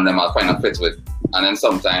 One of them I'll find a fit with. And then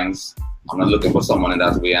sometimes I'm not looking for someone in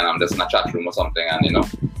that way, and I'm just in a chat room or something, and I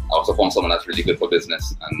also found someone that's really good for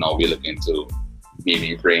business, and now we're looking to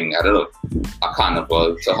maybe bring, I don't know, a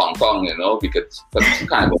carnival to Hong Kong, because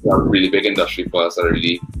carnival is a really big industry for us, a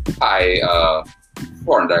really high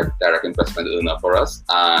foreign direct investment earner for us.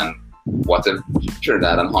 And what if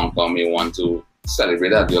Trinidad and Hong Kong may want to celebrate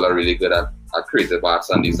that? You all are really good at creative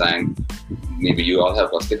arts and design. Maybe you all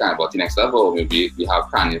help us take Carnival to the next level. Maybe we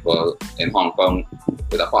have Carnival in Hong Kong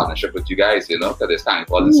with a partnership with you guys, because there's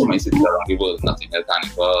Carnival in so many cities around the world. Notting Hill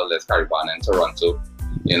Carnival, there's Caribbean in Toronto.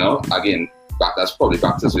 Again, that's probably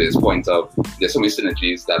back to today's point of there's so many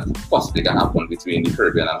synergies that possibly can happen between the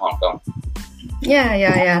Caribbean and Hong Kong.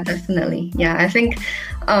 Yeah, definitely. Yeah, I think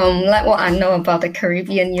like what I know about the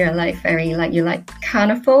Caribbean, you're you like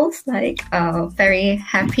carnivals, very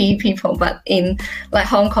happy people, but in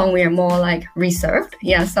Hong Kong we are more reserved.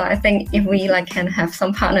 Yeah, so I think if we can have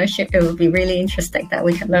some partnership, it would be really interesting that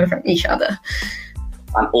we can learn from each other.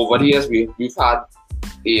 And over the years we've had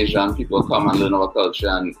Asian people come and learn our culture,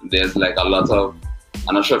 and there's like a lot of,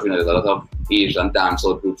 I'm not sure if you know, there's a lot of Asian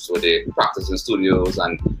dancehall groups where they practice in studios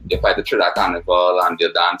and they fight the Trinidad Carnival and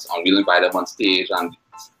they dance, and we'll invite them on stage, and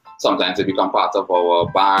sometimes they become part of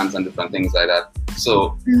our bands and different things like that.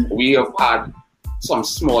 So we have had some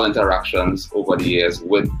small interactions over the years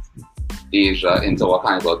with Asia into our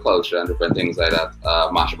carnival culture and different things like that.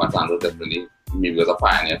 Marsha Matando definitely maybe was a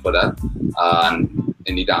pioneer for that. And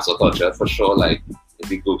in the dancehall culture, for sure, like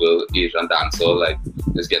if you Google Asian dancehall, like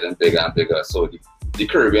it's getting bigger and bigger. So the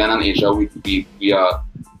Caribbean and Asia, we are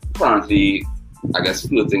currently, I guess,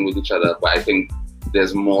 flirting with each other, but I think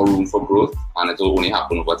there's more room for growth, and it will only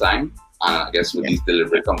happen over time. And I guess with these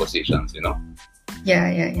deliberate conversations, you know.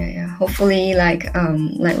 Yeah. Hopefully, like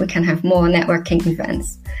we can have more networking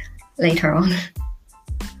events later on.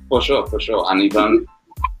 For sure. And even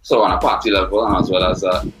so on a party level and as well as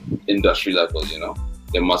a industry level, you know,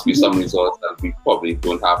 there must be some resource that we probably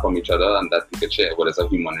don't have from each other and that we could share, whether it's a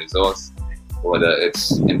human resource, whether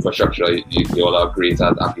it's infrastructure. You all are great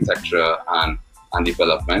at architecture and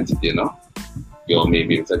development, you know. You'll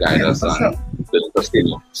maybe able to guide us on build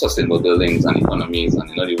sustainable buildings and economies, and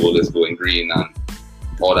you know, the world is going green and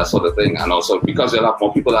all that sort of thing. And also because you'll have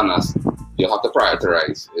more people than us, you'll have to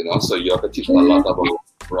prioritize, you know, so you have to teach a lot about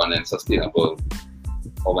running sustainable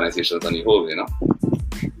organizations on the whole, you know.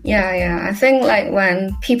 Yeah. I think like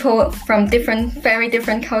when people from very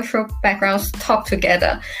different cultural backgrounds talk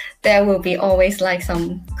together, there will be always like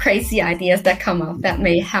some crazy ideas that come up that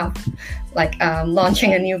may help, like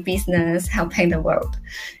launching a new business, helping the world.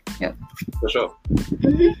 Yeah. For sure.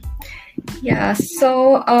 Yeah.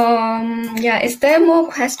 So is there more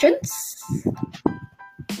questions?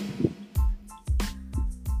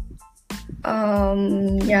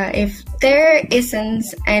 If there isn't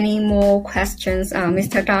any more questions,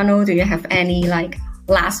 Mr. Darno, do you have any like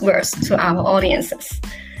last words to our audiences?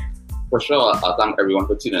 For sure, I'll thank everyone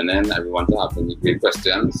for tuning in, everyone for having great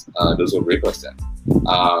questions. Those were great questions.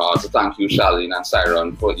 Also thank you, Charlene and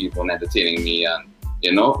Siron, for even entertaining me and,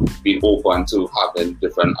 you know, being open to having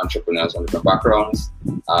different entrepreneurs from different backgrounds.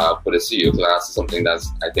 For the CEO class is something that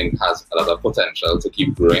I think has a lot of potential to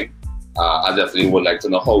keep growing. I definitely would like to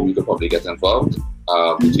know how we could probably get involved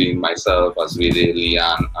between myself, Azwede,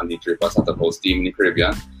 Leanne, and the Drapers at the Host team in the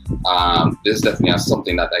Caribbean. This definitely is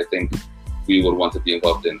something that I think we would want to be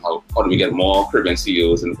involved in. How do we get more Caribbean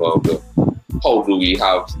CEOs involved? How do we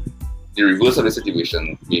have the reverse of the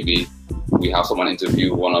situation? Maybe we have someone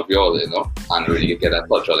interview one of y'all, you know, and really get that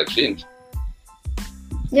cultural exchange.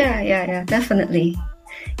 Yeah, definitely.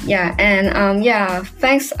 Yeah, and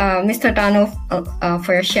thanks, Mr. Darno,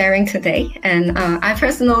 for your sharing today. And I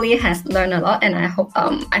personally has learned a lot, and I hope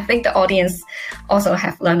I think the audience also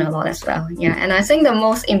have learned a lot as well. Yeah, and I think the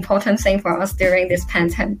most important thing for us during this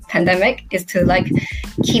pandemic is to like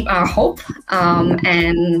keep our hope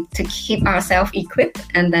and to keep ourselves equipped,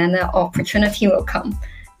 and then the opportunity will come.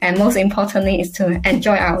 And most importantly is to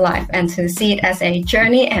enjoy our life and to see it as a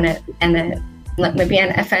journey and maybe an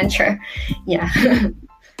adventure. Yeah.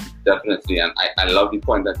 Definitely, and I love the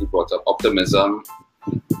point that you brought up. Optimism.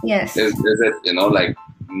 Yes. Is it, you know, like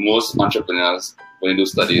most entrepreneurs, when they do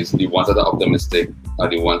studies, the ones that are optimistic are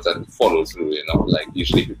the ones that follow through, you know, like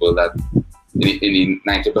usually people that in the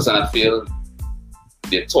 90% that fail,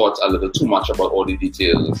 they're taught a little too much about all the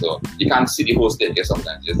details. So you can't see the whole staircase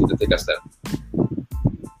sometimes. You just need to take a step.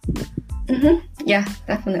 Yeah,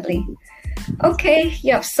 definitely. Okay,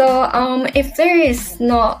 yep. So if there is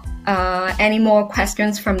not any more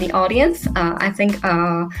questions from the audience, I think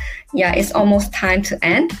it's almost time to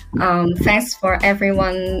end. Thanks for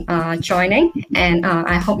everyone joining, and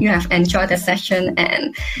I hope you have enjoyed the session,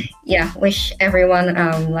 and wish everyone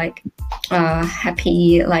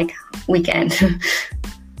happy weekend.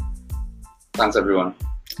 Thanks everyone.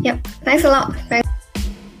 Yep, thanks a lot. Thanks.